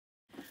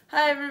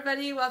Hi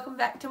everybody, welcome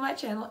back to my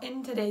channel.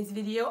 In today's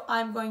video,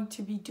 I'm going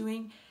to be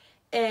doing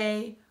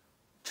a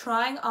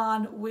trying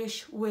on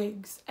Wish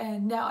wigs.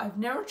 And now I've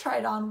never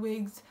tried on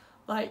wigs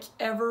like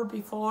ever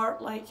before.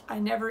 Like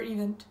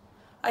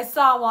I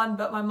saw one,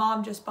 but my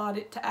mom just bought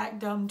it to act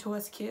dumb to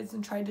us kids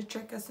and tried to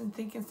trick us and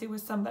think it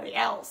was somebody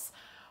else.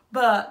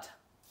 But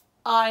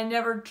I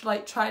never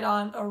tried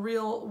on a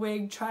real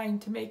wig trying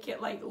to make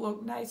it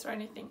look nice or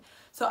anything.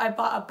 So I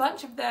bought a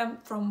bunch of them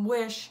from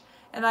Wish.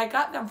 And I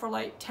got them for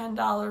like $10,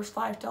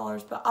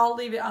 $5, but I'll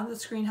leave it on the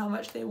screen how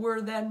much they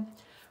were then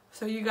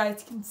so you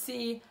guys can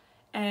see.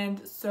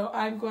 And so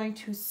I'm going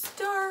to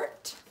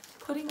start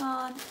putting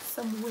on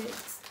some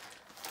wigs.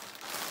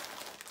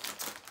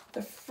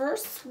 The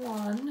first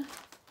one,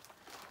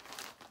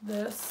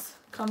 this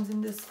comes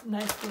in this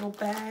nice little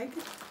bag.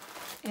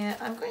 And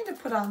I'm going to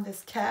put on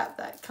this cap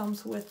that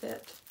comes with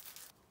it.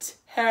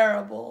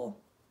 Terrible.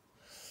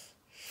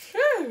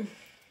 Whew.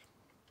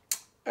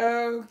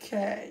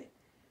 Okay.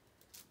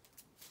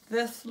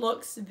 This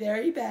looks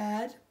very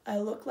bad. I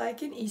look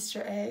like an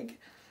Easter egg.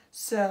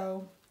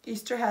 So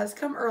Easter has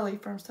come early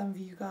for some of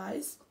you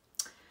guys.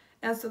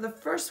 And so the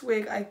first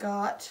wig I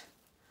got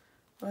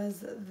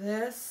was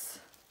this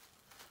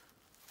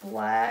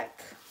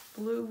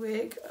blue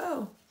wig.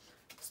 Oh,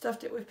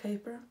 stuffed it with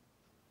paper.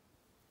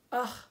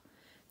 Ugh,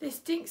 they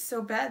stink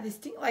so bad. They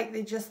stink like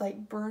they just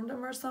burned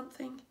them or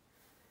something.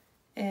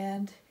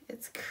 And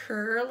it's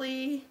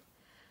curly.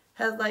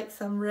 Has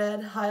some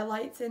red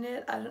highlights in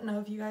it. I don't know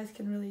if you guys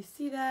can really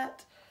see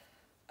that.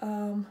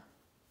 I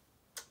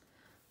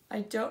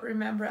don't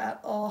remember at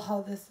all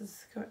how this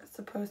is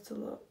supposed to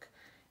look.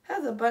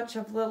 Has a bunch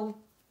of little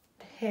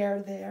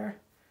hair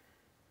there.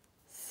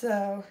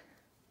 So,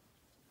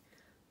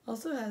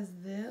 also has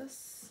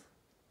this,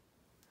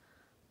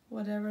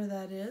 whatever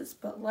that is,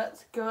 but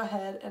let's go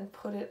ahead and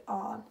put it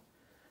on.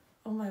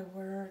 Oh my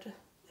word,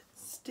 it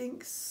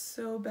stinks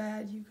so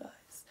bad, you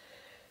guys.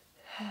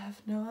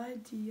 Have no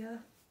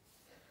idea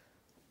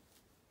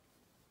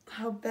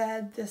how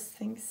bad this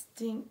thing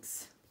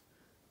stinks.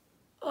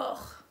 Ugh.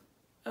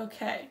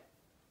 Okay.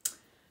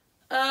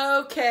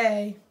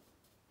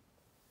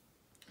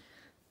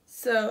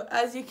 So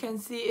as you can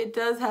see, it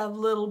does have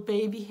little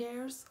baby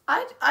hairs.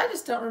 I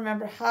just don't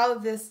remember how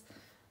this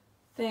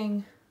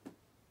thing,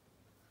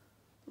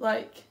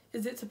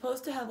 is it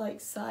supposed to have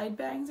side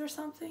bangs or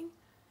something?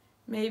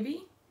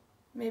 Maybe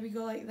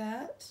go like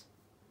that.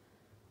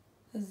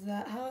 Is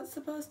that how it's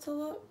supposed to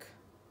look?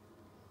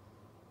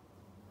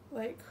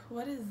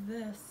 What is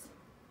this?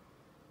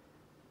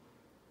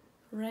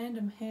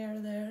 Random hair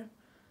there.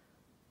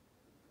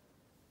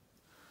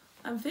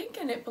 I'm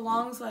thinking it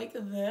belongs like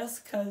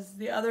this because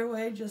the other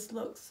way just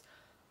looks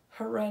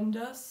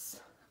horrendous.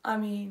 I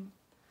mean,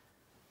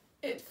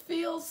 it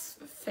feels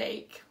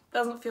fake.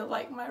 Doesn't feel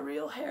like my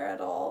real hair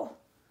at all.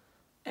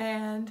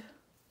 And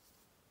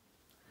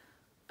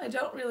I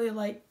don't really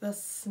like the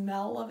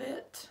smell of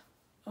it.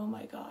 Oh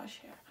my gosh,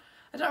 hair.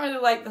 I don't really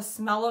like the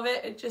smell of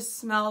it. It just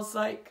smells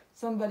like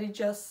somebody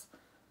just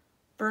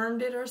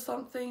burned it or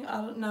something. I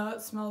don't know.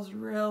 It smells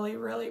really,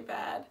 really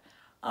bad.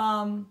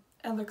 And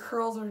the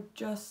curls are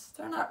just,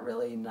 they're not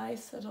really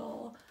nice at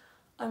all.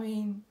 I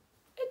mean,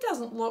 it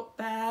doesn't look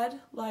bad.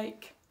 I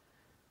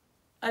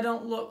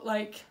don't look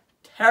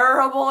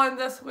terrible in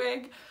this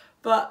wig,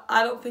 but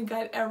I don't think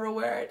I'd ever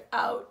wear it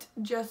out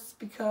just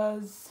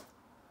because,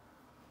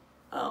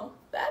 oh,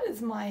 that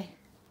is my...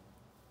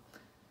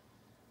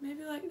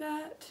 Maybe like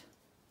that.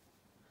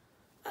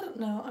 I don't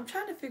know. I'm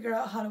trying to figure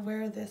out how to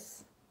wear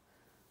this.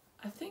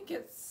 I think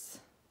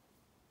it's...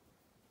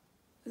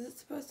 Is it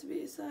supposed to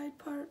be a side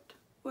part?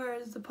 Where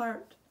is the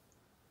part?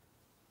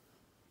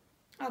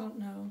 I don't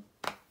know.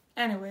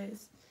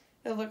 Anyways,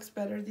 it looks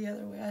better the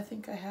other way. I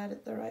think I had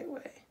it the right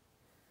way.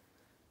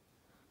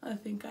 I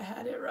think I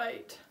had it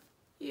right.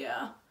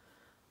 Yeah,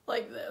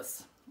 like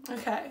this.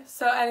 Okay,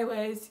 so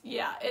anyways,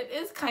 yeah, it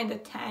is kind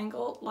of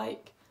tangled,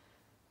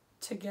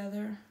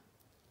 together.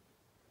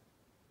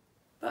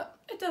 But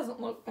it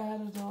doesn't look bad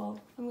at all.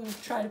 I'm going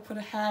to try to put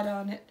a hat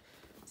on it,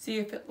 see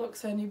if it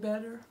looks any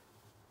better.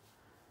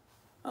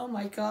 Oh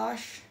my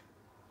gosh.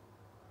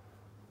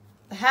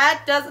 The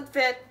hat doesn't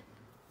fit.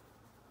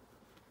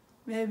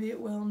 Maybe it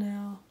will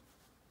now.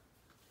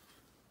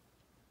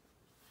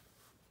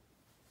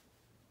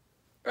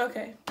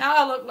 Okay, now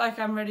I look like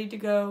I'm ready to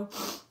go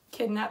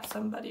kidnap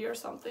somebody or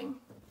something.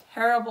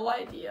 Terrible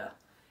idea.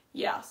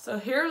 Yeah, so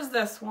here's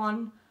this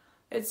one.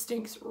 It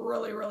stinks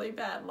really, really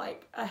bad.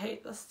 I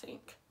hate the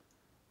stink.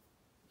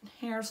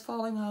 Hair's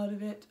falling out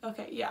of it.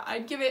 Okay, yeah,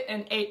 I'd give it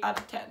an 8 out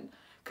of 10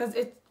 because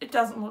it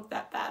doesn't look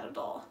that bad at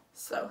all.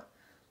 So,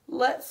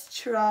 let's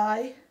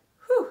try.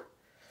 Whew.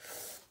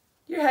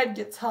 Your head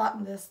gets hot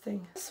in this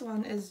thing. This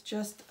one is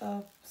just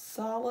a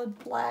solid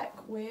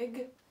black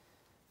wig.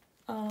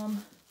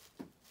 Some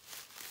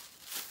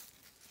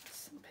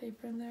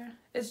paper in there.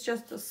 It's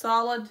just a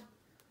solid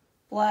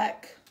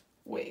black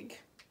wig.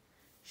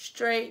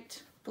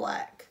 Straight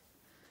black.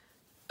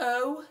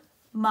 Oh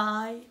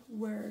my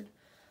word.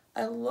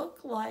 I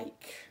look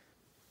like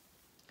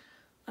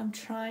I'm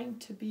trying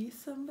to be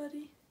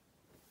somebody.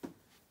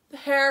 the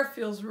hair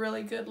feels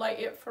really good. Like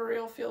it for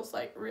real feels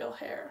like real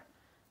hair.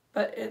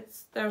 But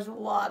there's a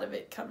lot of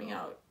it coming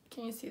out.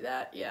 Can you see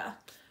that? Yeah.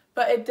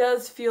 But it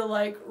does feel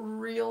like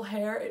real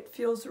hair. It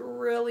feels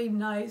really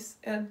nice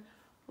and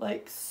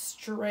like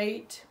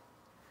straight.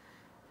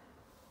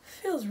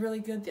 Feels really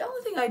good. The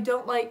only thing I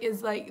don't like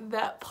is like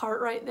that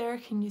part right there.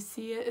 Can you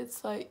see it?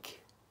 It's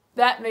like,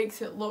 that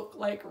makes it look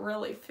like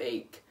really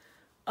fake.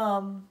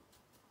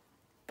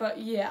 But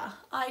yeah,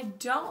 I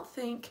don't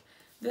think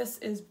this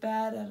is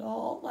bad at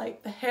all.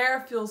 Like the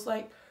hair feels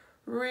like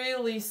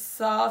really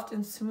soft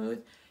and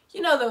smooth.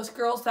 You know those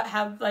girls that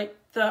have like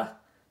the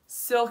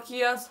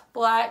silkiest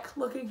black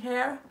looking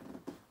hair?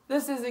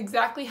 This is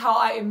exactly how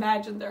I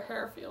imagine their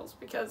hair feels,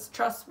 because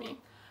trust me,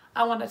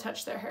 I want to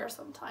touch their hair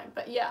sometime.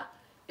 But yeah,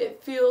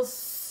 it feels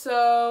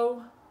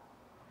so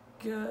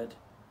good.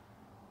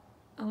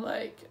 And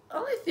like,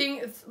 only thing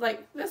is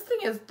like, this thing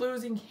is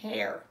losing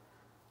hair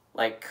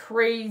like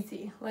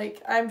crazy.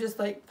 Like I'm just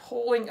like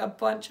pulling a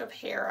bunch of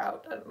hair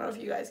out. I don't know if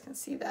you guys can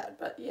see that,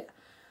 but yeah,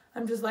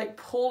 I'm just like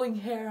pulling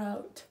hair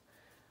out.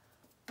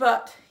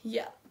 But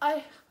yeah,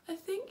 I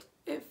think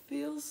it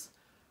feels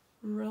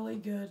really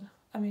good.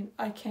 I mean,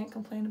 I can't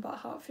complain about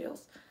how it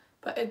feels,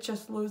 but it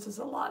just loses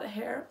a lot of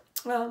hair.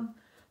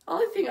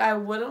 Only thing I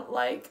wouldn't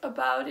like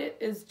about it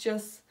is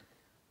just,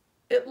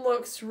 it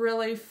looks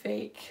really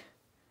fake.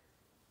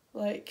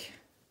 Like,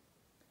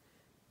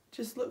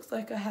 just looks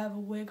like I have a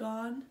wig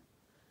on.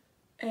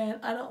 And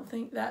I don't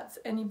think that's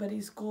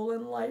anybody's goal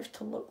in life,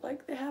 to look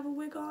like they have a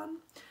wig on.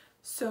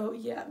 So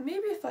yeah,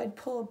 maybe if I'd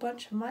pull a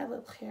bunch of my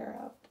little hair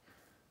out.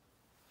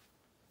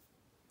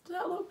 Does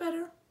that look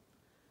better?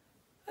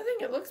 I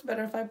think it looks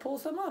better if I pull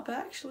some up,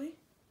 actually.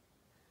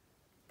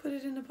 Put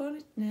it in a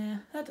pony. Nah,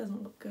 that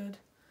doesn't look good.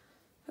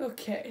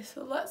 Okay,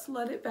 so let's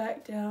let it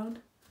back down.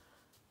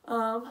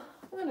 I'm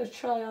gonna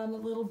try on a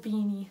little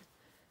beanie.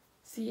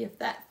 See if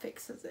that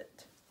fixes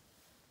it.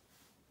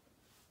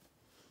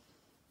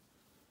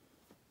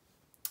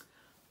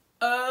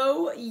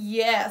 Oh,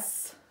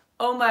 yes.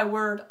 Oh my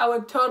word. I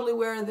would totally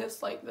wear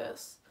this like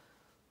this.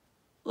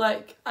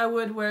 Like, I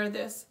would wear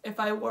this if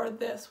I wore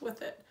this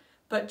with it.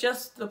 But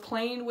just the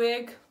plain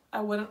wig,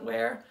 I wouldn't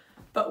wear.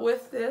 But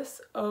with this,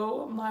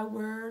 oh my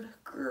word,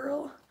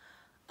 girl.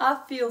 I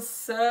feel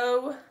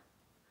so...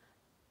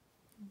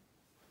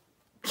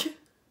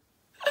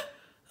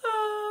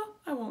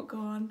 I won't go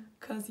on,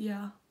 because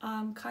yeah,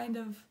 I'm kind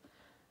of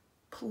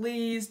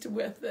pleased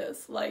with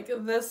this. Like,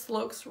 this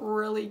looks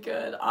really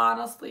good.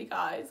 Honestly,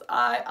 guys,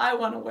 I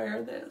want to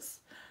wear this.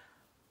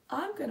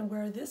 I'm gonna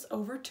wear this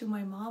over to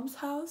my mom's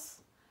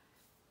house,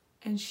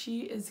 and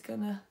she is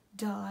gonna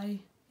die.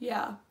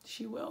 Yeah,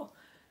 she will.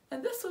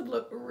 And this would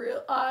look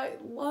real. I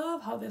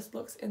love how this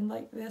looks in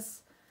like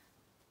this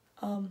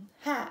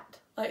hat.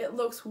 Like, it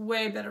looks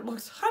way better. It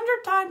looks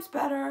 100 times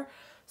better.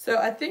 So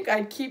I think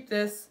I'd keep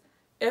this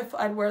if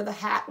I'd wear the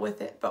hat with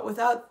it. But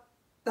without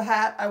the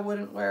hat, I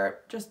wouldn't wear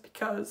it, just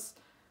because,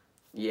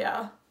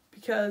 yeah,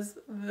 because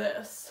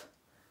this.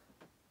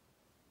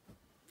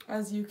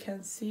 As you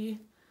can see,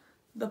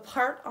 the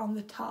part on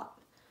the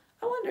top.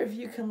 I wonder if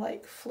you can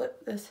like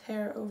flip this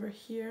hair over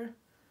here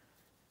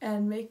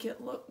and make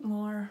it look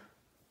more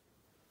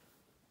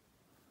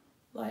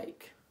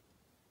like,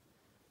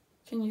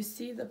 can you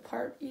see the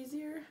part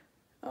easier?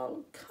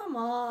 Oh, come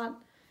on.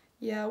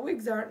 Yeah,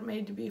 wigs aren't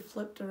made to be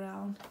flipped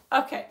around.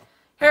 Okay,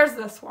 here's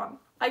this one.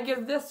 I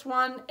give this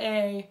one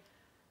a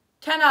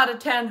 10 out of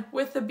 10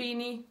 with the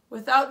beanie.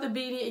 Without the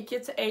beanie, it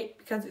gets an 8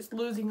 because it's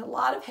losing a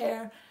lot of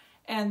hair.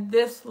 And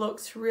this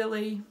looks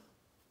really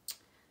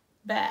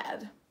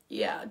bad.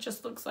 Yeah, it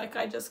just looks like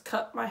I just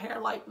cut my hair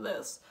like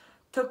this.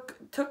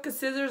 Took a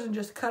scissors and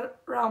just cut it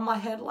around my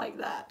head like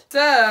that.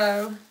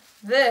 So,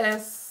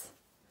 this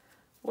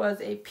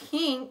was a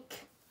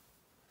pink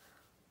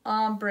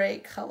ombre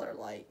color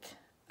like.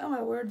 Oh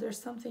my word, there's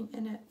something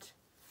in it.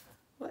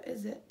 What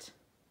is it?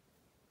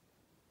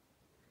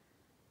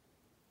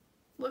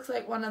 Looks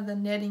like one of the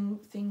netting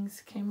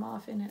things came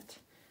off in it.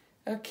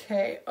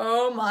 Okay,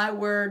 oh my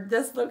word,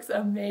 this looks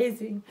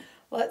amazing.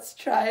 Let's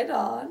try it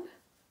on.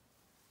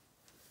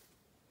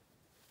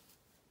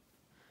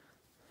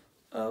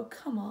 Oh,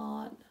 come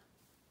on.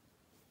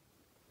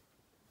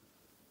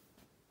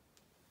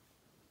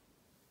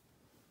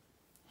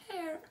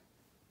 Hair.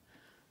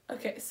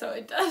 Okay, so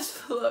it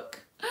does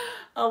look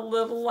a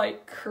little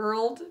like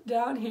curled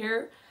down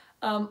here.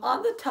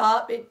 On the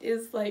top, it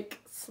is like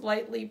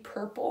slightly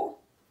purple.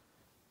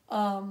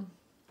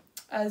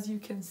 As you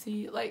can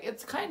see, like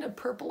it's kind of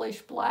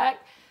purplish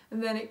black,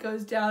 and then it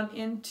goes down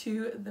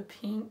into the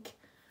pink,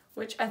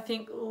 which I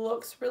think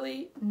looks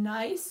really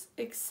nice,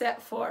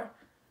 except for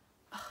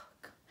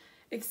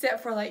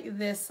like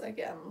this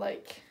again.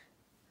 Like,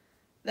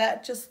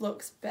 that just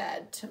looks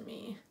bad to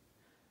me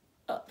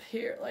up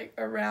here, like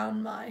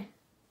around my,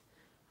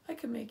 I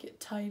can make it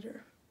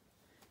tighter.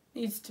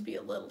 Needs to be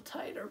a little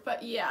tighter,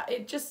 but yeah,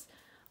 it just,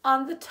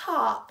 on the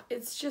top,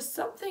 it's just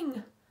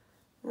something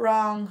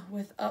wrong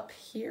with up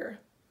here.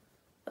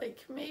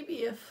 Like, maybe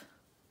if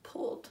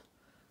pulled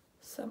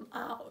some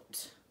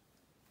out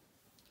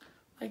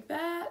like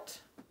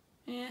that,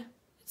 it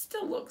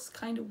still looks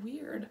kind of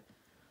weird.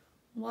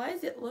 Why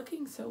is it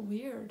looking so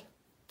weird?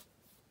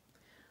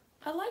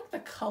 I like the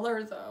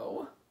color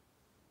though.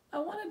 I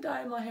want to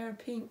dye my hair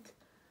pink.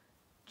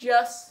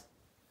 Just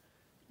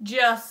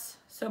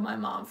so my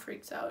mom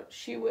freaks out.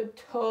 She would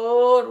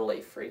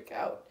totally freak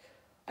out.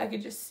 I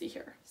could just see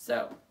her.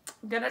 So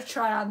I'm gonna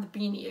try on the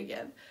beanie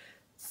again.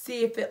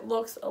 See if it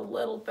looks a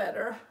little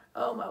better.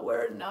 Oh my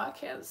word, now I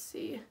can't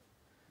see.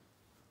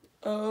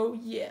 Oh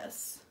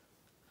yes.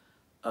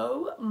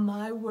 Oh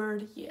my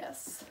word,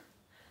 yes.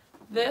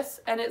 This,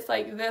 and it's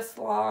like this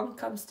long,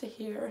 comes to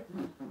here.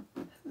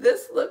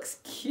 This looks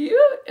cute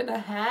in a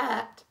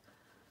hat.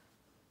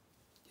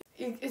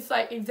 It's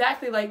like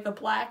exactly like the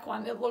black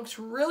one. It looks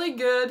really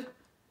good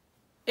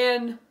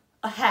in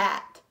a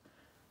hat.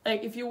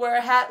 Like if you wear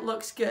a hat, it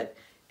looks good.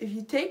 If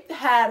you take the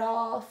hat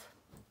off,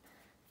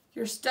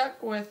 you're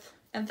stuck with,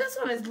 and this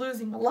one is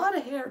losing a lot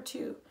of hair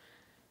too.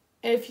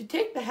 And if you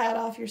take the hat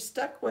off, you're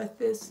stuck with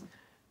this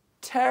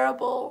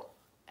terrible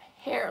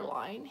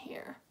hairline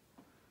here.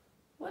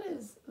 What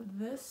is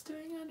this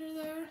doing under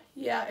there?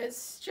 Yeah,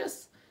 it's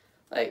just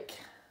like,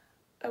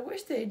 I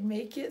wish they'd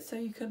make it so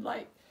you could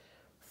like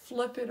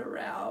flip it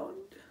around.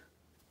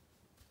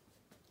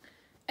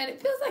 And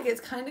it feels like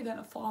it's kind of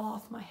gonna fall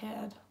off my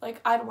head. Like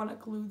I don't want to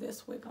glue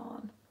this wig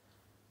on.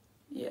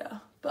 Yeah,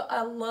 but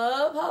I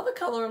love how the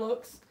color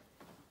looks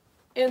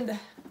in the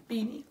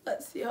beanie.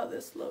 Let's see how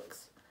this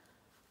looks.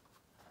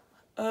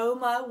 Oh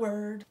my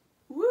word.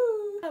 Woo!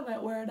 I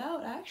might wear it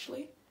out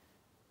actually.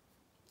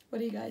 What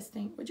do you guys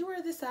think? Would you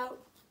wear this out?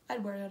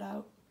 I'd wear it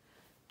out.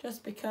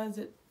 Just because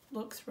it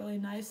looks really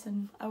nice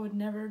and I would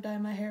never dye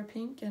my hair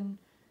pink, and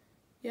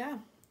yeah.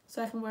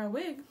 So I can wear a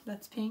wig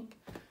that's pink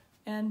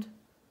and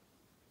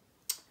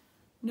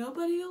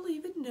nobody will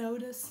even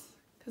notice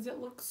because it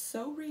looks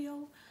so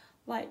real.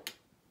 Like,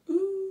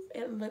 ooh,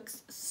 it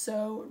looks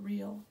so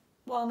real.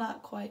 Well,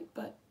 not quite,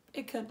 but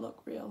it could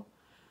look real.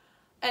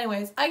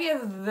 Anyways, I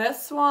give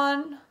this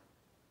one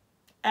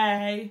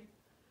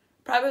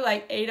probably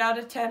like 8 out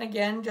of 10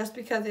 again, just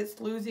because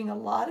it's losing a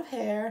lot of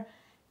hair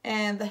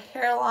and the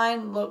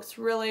hairline looks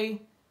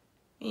really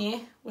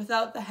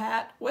without the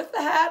hat. With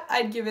the hat,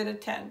 I'd give it a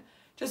 10,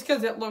 just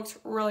because it looks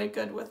really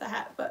good with the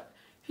hat. But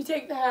if you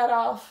take the hat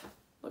off,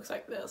 it looks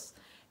like this.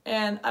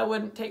 And I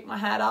wouldn't take my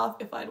hat off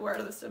if I'd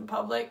wear this in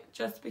public,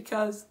 just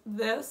because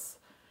this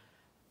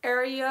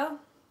area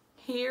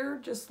here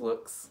just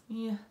looks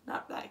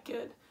not that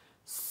good.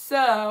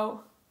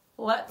 So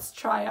let's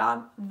try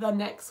on the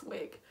next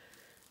wig.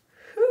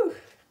 Whew.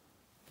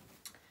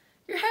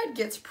 Your head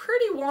gets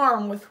pretty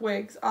warm with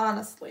wigs,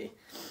 honestly.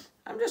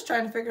 I'm just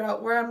trying to figure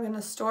out where I'm going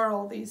to store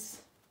all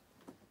these.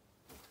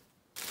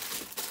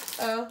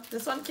 Oh,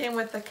 this one came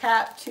with the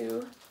cap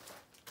too.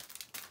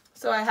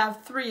 So I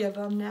have 3 of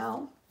them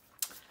now.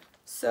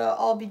 So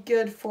I'll be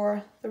good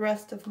for the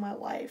rest of my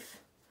life.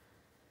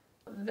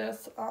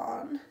 This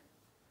on.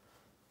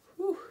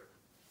 Whew.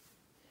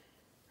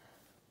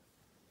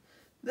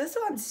 This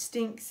one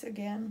stinks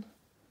again.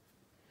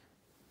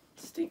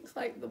 Stinks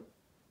like the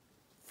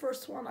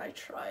first one I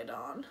tried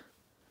on.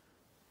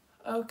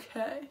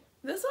 Okay.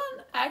 This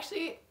one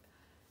actually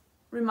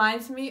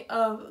reminds me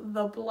of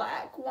the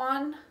black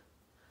one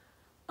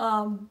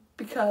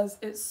because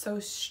it's so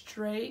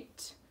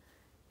straight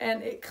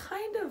and it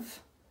kind of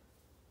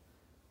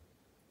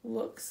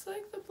looks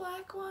like the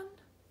black one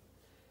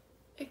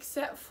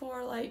except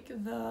for like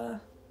the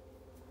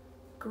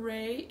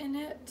gray in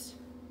it.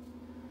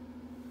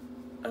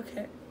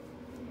 Okay.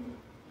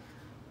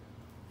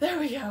 There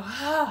we go.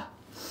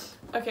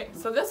 Okay,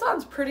 so this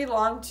one's pretty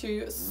long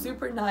too,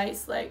 super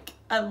nice. Like,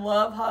 I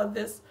love how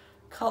this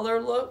color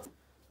looks.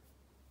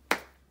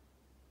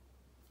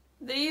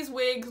 These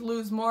wigs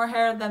lose more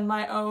hair than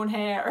my own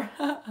hair.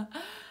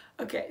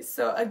 Okay,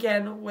 so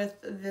again, with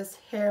this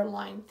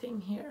hairline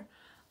thing here,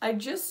 I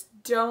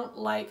just don't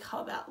like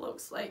how that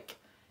looks. Like,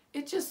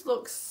 it just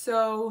looks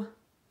so,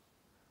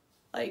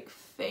 like,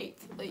 fake.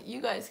 Like,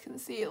 you guys can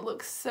see it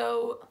looks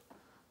so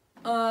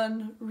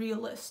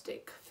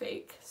unrealistic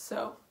fake.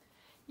 So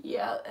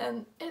yeah,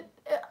 and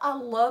I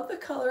love the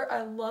color,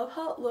 I love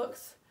how it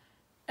looks,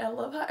 I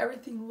love how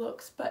everything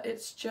looks, but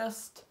it's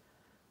just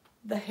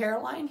the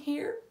hairline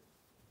here.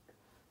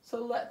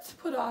 So let's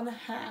put on a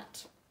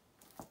hat,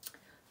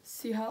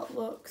 see how it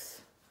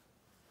looks.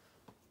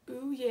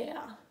 Ooh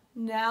yeah,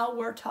 now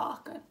we're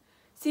talking.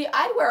 See,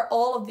 I'd wear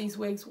all of these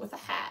wigs with a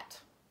hat.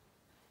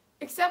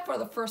 Except for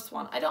the first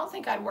one. I don't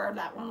think I'd wear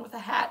that one with a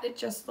hat. It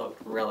just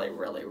looked really,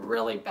 really,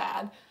 really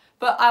bad.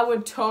 But I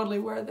would totally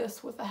wear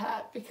this with a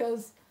hat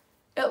because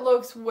it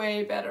looks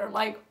way better.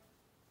 Like,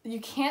 you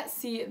can't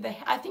see it.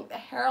 I think the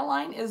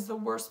hairline is the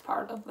worst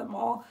part of them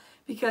all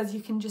because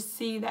you can just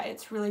see that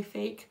it's really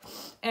fake.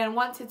 And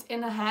once it's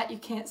in a hat, you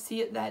can't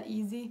see it that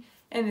easy.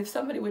 And if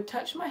somebody would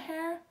touch my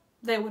hair,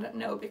 they wouldn't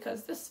know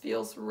because this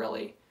feels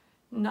really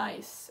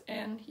nice.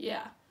 And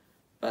yeah.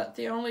 But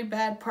the only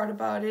bad part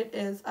about it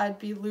is I'd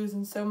be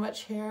losing so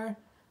much hair.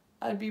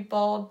 I'd be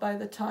bald by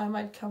the time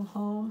I'd come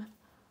home.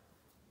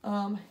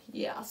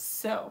 Yeah,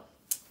 so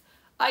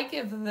I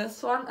give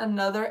this one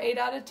another 8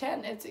 out of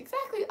 10. It's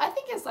exactly, I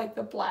think it's like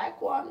the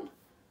black one.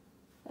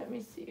 Let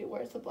me see,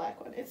 where's the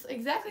black one? It's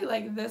exactly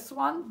like this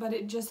one, but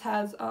it just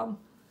has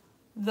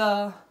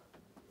the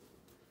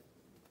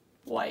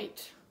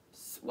white,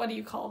 what do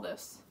you call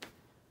this?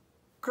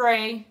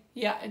 Gray.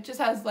 Yeah, it just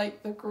has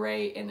like the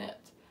gray in it.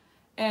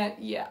 And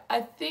yeah,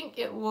 I think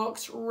it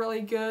looks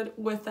really good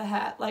with the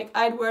hat. Like,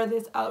 I'd wear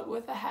this out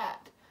with a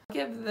hat. I'll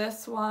give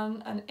this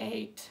one an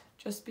 8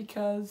 just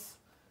because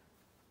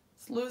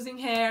it's losing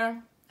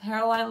hair.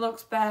 Hairline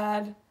looks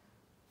bad.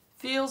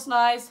 Feels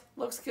nice.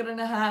 Looks good in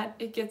a hat.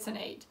 It gets an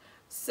 8.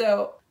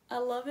 So, I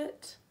love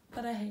it,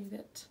 but I hate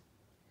it.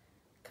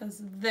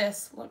 Because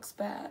this looks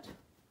bad.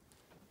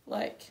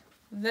 Like,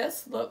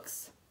 this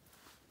looks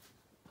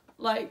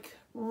like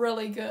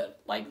really good.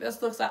 Like,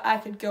 this looks like I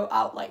could go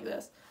out like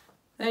this.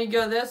 Then you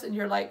go this and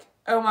you're like,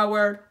 oh my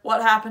word,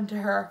 what happened to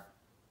her?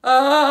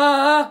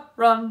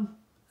 Run.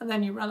 And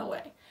then you run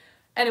away.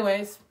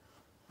 Anyways,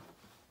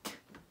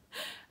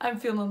 I'm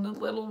feeling a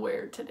little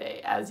weird today,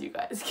 as you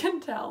guys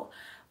can tell.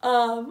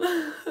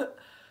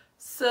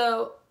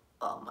 So,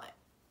 oh, my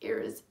ear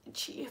is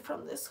itchy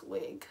from this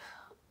wig.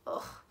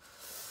 Ugh.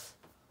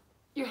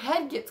 Your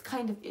head gets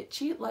kind of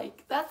itchy.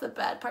 Like, that's the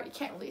bad part. You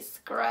can't really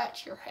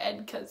scratch your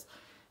head because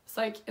it's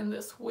like in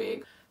this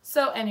wig.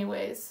 So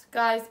anyways,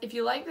 guys, if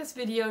you like this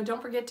video,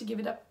 don't forget to give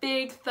it a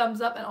big thumbs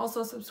up and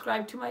also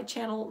subscribe to my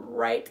channel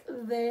right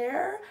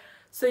there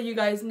so you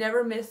guys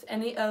never miss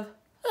any of,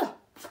 oh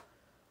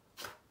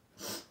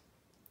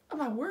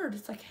my word,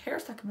 it's like hair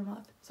stuck in my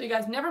mouth. So you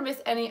guys never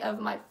miss any of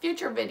my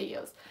future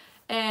videos.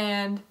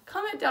 And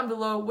comment down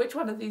below which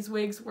one of these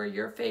wigs were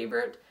your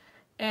favorite.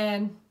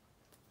 And,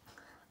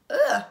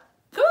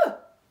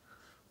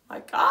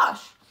 my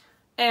gosh.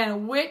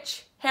 And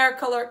which hair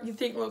color you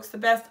think looks the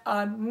best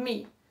on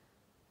me.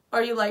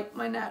 Or you like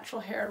my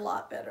natural hair a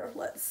lot better.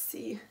 Let's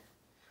see.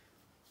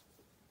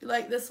 You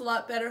like this a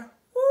lot better?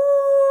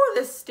 Ooh,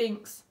 this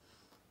stinks.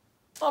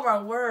 Oh my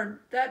word.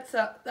 That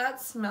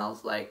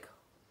smells like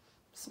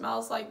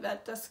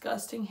that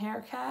disgusting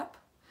hair cap.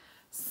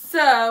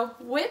 So,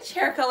 which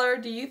hair color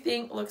do you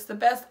think looks the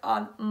best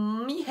on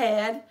me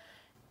head?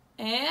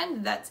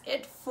 And that's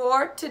it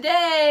for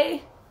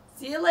today.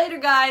 See you later,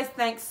 guys.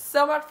 Thanks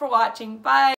so much for watching. Bye.